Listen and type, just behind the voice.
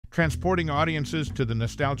Transporting audiences to the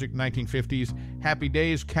nostalgic 1950s, Happy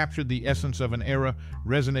Days captured the essence of an era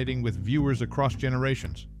resonating with viewers across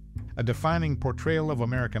generations. A defining portrayal of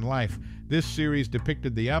American life, this series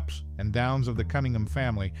depicted the ups and downs of the Cunningham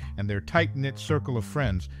family and their tight-knit circle of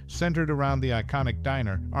friends centered around the iconic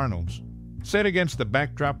diner, Arnold's. Set against the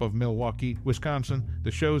backdrop of Milwaukee, Wisconsin,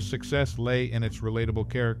 the show's success lay in its relatable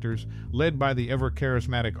characters, led by the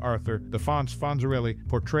ever-charismatic Arthur, the Fonzarelli,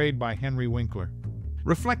 portrayed by Henry Winkler.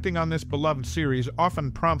 Reflecting on this beloved series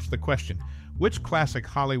often prompts the question, which classic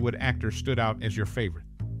Hollywood actor stood out as your favorite?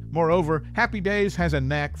 Moreover, Happy Days has a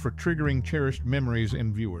knack for triggering cherished memories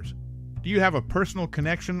in viewers. Do you have a personal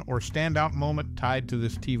connection or standout moment tied to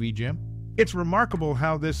this TV gem? It's remarkable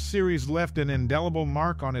how this series left an indelible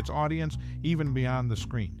mark on its audience even beyond the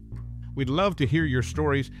screen. We'd love to hear your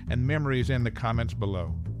stories and memories in the comments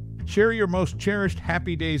below. Share your most cherished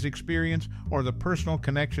Happy Days experience or the personal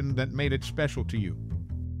connection that made it special to you.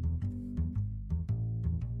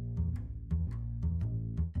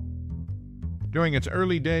 During its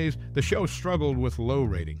early days, the show struggled with low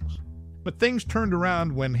ratings. But things turned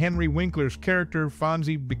around when Henry Winkler's character,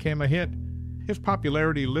 Fonzie, became a hit. His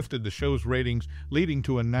popularity lifted the show's ratings, leading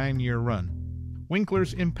to a 9-year run.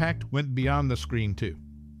 Winkler's impact went beyond the screen, too.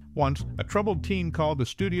 Once, a troubled teen called the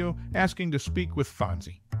studio asking to speak with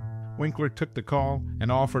Fonzie. Winkler took the call and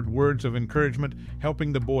offered words of encouragement,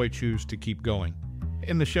 helping the boy choose to keep going.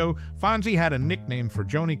 In the show, Fonzie had a nickname for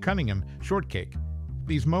Joanie Cunningham, Shortcake.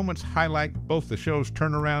 These moments highlight both the show's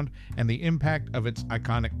turnaround and the impact of its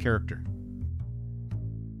iconic character.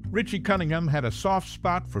 Richie Cunningham had a soft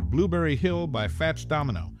spot for Blueberry Hill by Fats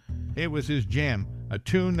Domino. It was his jam, a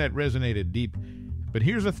tune that resonated deep. But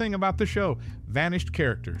here's the thing about the show, vanished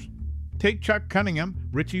characters. Take Chuck Cunningham,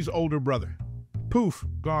 Richie's older brother. Poof,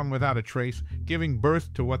 gone without a trace, giving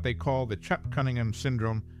birth to what they call the Chuck Cunningham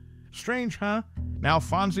syndrome. Strange, huh? Now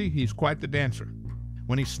Fonzie, he's quite the dancer.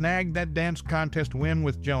 When he snagged that dance contest win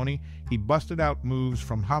with Joanie, he busted out moves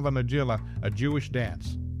from Havanagila, a Jewish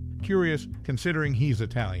dance. Curious, considering he's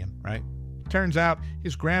Italian, right? Turns out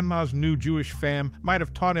his grandma's new Jewish fam might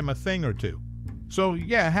have taught him a thing or two. So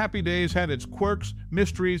yeah, Happy Days had its quirks,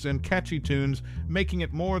 mysteries, and catchy tunes, making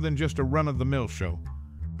it more than just a run-of-the-mill show.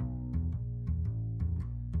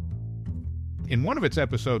 In one of its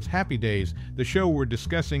episodes, Happy Days, the show we're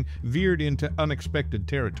discussing veered into unexpected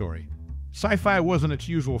territory. Sci-fi wasn't its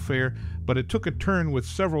usual fare, but it took a turn with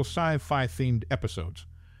several sci-fi themed episodes.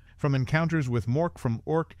 From encounters with Mork from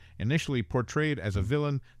Ork, initially portrayed as a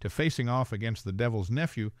villain, to facing off against the Devil's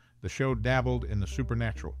nephew, the show dabbled in the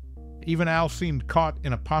supernatural. Even Al seemed caught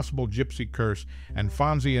in a possible gypsy curse, and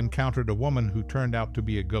Fonzie encountered a woman who turned out to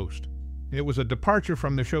be a ghost. It was a departure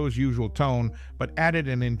from the show's usual tone, but added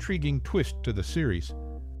an intriguing twist to the series.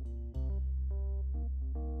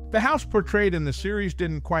 The house portrayed in the series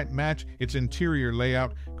didn't quite match its interior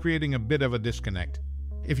layout, creating a bit of a disconnect.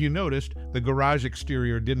 If you noticed, the garage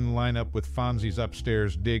exterior didn't line up with Fonzie's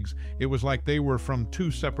upstairs digs. It was like they were from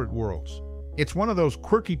two separate worlds. It's one of those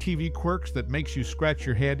quirky TV quirks that makes you scratch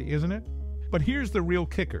your head, isn't it? But here's the real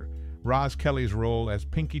kicker. Roz Kelly's role as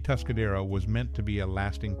Pinky Tuscadero was meant to be a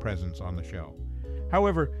lasting presence on the show.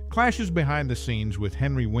 However, clashes behind the scenes with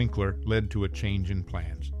Henry Winkler led to a change in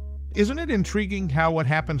plans. Isn't it intriguing how what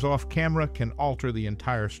happens off camera can alter the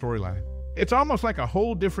entire storyline? It's almost like a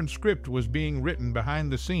whole different script was being written behind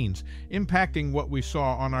the scenes, impacting what we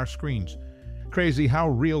saw on our screens. Crazy how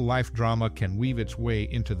real-life drama can weave its way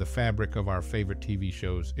into the fabric of our favorite TV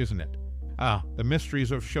shows, isn't it? Ah, the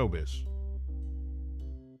mysteries of showbiz.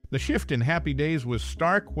 The shift in Happy Days was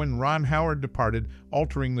stark when Ron Howard departed,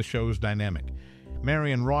 altering the show's dynamic.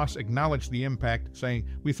 Marion Ross acknowledged the impact, saying,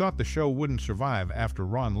 "We thought the show wouldn't survive after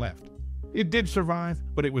Ron left." It did survive,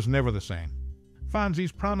 but it was never the same.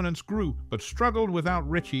 Fonzie's prominence grew, but struggled without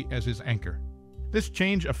Richie as his anchor. This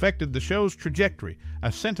change affected the show's trajectory,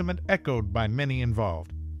 a sentiment echoed by many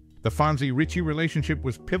involved. The Fonzie-Richie relationship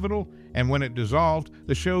was pivotal, and when it dissolved,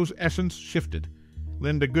 the show's essence shifted.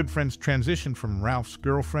 Lynda Goodfriend's transition from Ralph's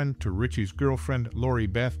girlfriend to Richie's girlfriend, Lori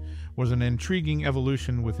Beth, was an intriguing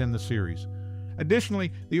evolution within the series.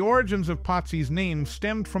 Additionally, the origins of Potsie's name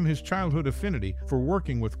stemmed from his childhood affinity for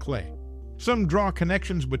working with clay. Some draw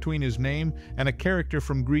connections between his name and a character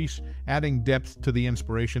from Greece, adding depth to the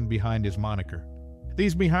inspiration behind his moniker.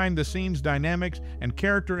 These behind-the-scenes dynamics and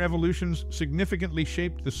character evolutions significantly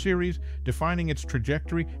shaped the series, defining its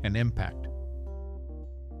trajectory and impact.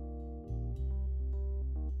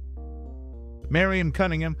 Marion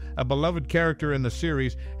Cunningham, a beloved character in the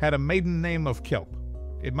series, had a maiden name of Kelp.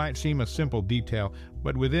 It might seem a simple detail,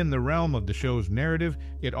 but within the realm of the show's narrative,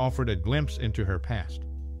 it offered a glimpse into her past.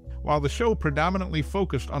 While the show predominantly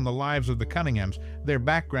focused on the lives of the Cunninghams, their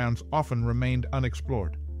backgrounds often remained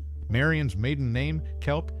unexplored. Marion's maiden name,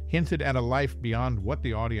 Kelp, hinted at a life beyond what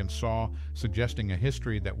the audience saw, suggesting a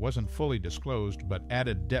history that wasn't fully disclosed but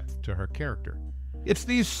added depth to her character. It's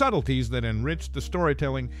these subtleties that enriched the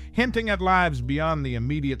storytelling, hinting at lives beyond the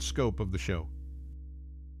immediate scope of the show.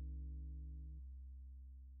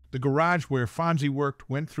 The garage where Fonzie worked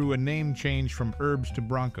went through a name change from Herb's to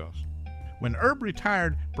Bronco's. When Herb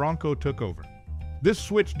retired, Bronco took over. This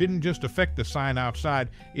switch didn't just affect the sign outside,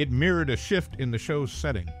 it mirrored a shift in the show's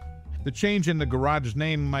setting. The change in the garage's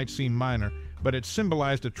name might seem minor, but it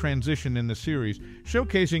symbolized a transition in the series,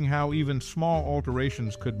 showcasing how even small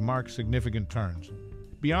alterations could mark significant turns.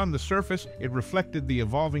 Beyond the surface, it reflected the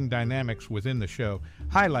evolving dynamics within the show,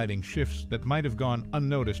 highlighting shifts that might have gone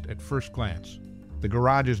unnoticed at first glance. The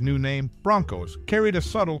garage's new name, Broncos, carried a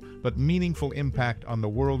subtle but meaningful impact on the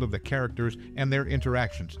world of the characters and their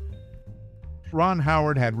interactions. Ron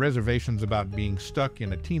Howard had reservations about being stuck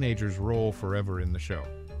in a teenager's role forever in the show.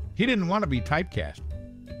 He didn't want to be typecast.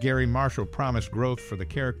 Gary Marshall promised growth for the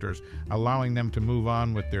characters, allowing them to move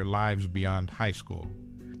on with their lives beyond high school.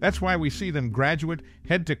 That's why we see them graduate,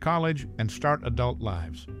 head to college, and start adult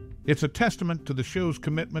lives. It's a testament to the show's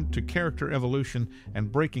commitment to character evolution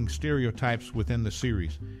and breaking stereotypes within the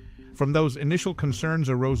series. From those initial concerns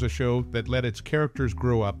arose a show that let its characters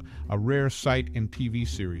grow up, a rare sight in TV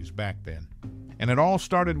series back then. And it all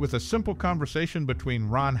started with a simple conversation between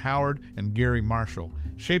Ron Howard and Gary Marshall,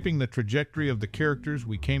 shaping the trajectory of the characters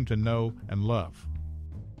we came to know and love.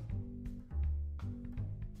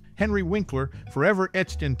 Henry Winkler, forever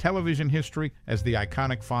etched in television history as the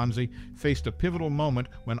iconic Fonzie, faced a pivotal moment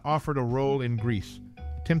when offered a role in Grease.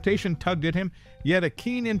 Temptation tugged at him, yet a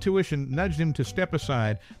keen intuition nudged him to step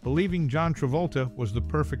aside, believing John Travolta was the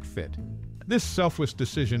perfect fit. This selfless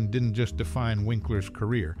decision didn't just define Winkler's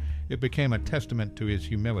career, it became a testament to his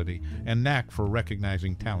humility and knack for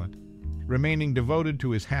recognizing talent. Remaining devoted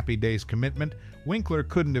to his Happy Days commitment, Winkler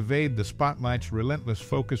couldn't evade the spotlight's relentless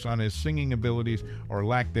focus on his singing abilities or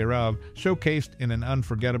lack thereof, showcased in an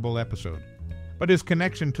unforgettable episode. But his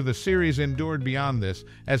connection to the series endured beyond this,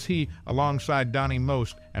 as he, alongside Donnie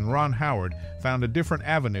Most and Ron Howard, found a different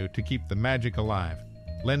avenue to keep the magic alive,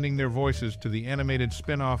 lending their voices to the animated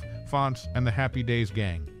spin-off Fonz and the Happy Days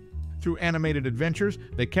gang. Through animated adventures,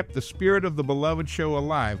 they kept the spirit of the beloved show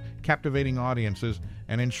alive, captivating audiences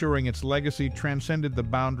and ensuring its legacy transcended the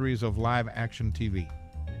boundaries of live-action TV.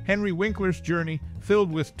 Henry Winkler's journey,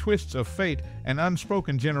 filled with twists of fate and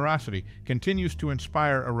unspoken generosity, continues to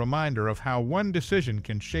inspire a reminder of how one decision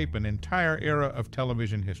can shape an entire era of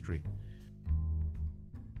television history.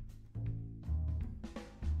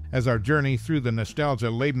 As our journey through the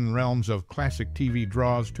nostalgia-laden realms of classic TV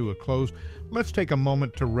draws to a close, let's take a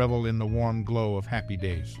moment to revel in the warm glow of Happy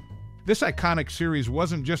Days. This iconic series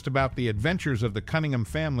wasn't just about the adventures of the Cunningham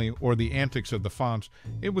family or the antics of the Fonz.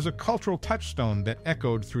 It was a cultural touchstone that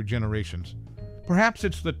echoed through generations. Perhaps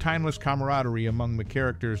it's the timeless camaraderie among the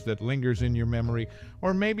characters that lingers in your memory,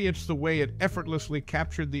 or maybe it's the way it effortlessly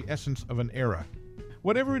captured the essence of an era.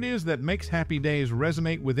 Whatever it is that makes Happy Days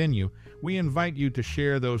resonate within you, we invite you to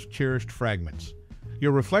share those cherished fragments.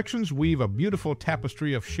 Your reflections weave a beautiful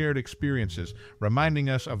tapestry of shared experiences, reminding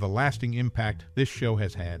us of the lasting impact this show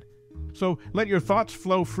has had. So let your thoughts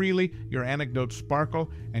flow freely, your anecdotes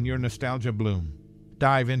sparkle, and your nostalgia bloom.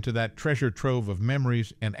 Dive into that treasure trove of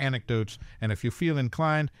memories and anecdotes, and if you feel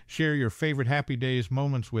inclined, share your favorite Happy Days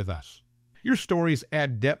moments with us. Your stories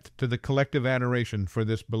add depth to the collective adoration for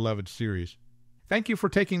this beloved series. Thank you for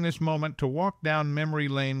taking this moment to walk down memory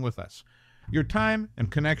lane with us. Your time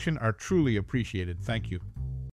and connection are truly appreciated. Thank you.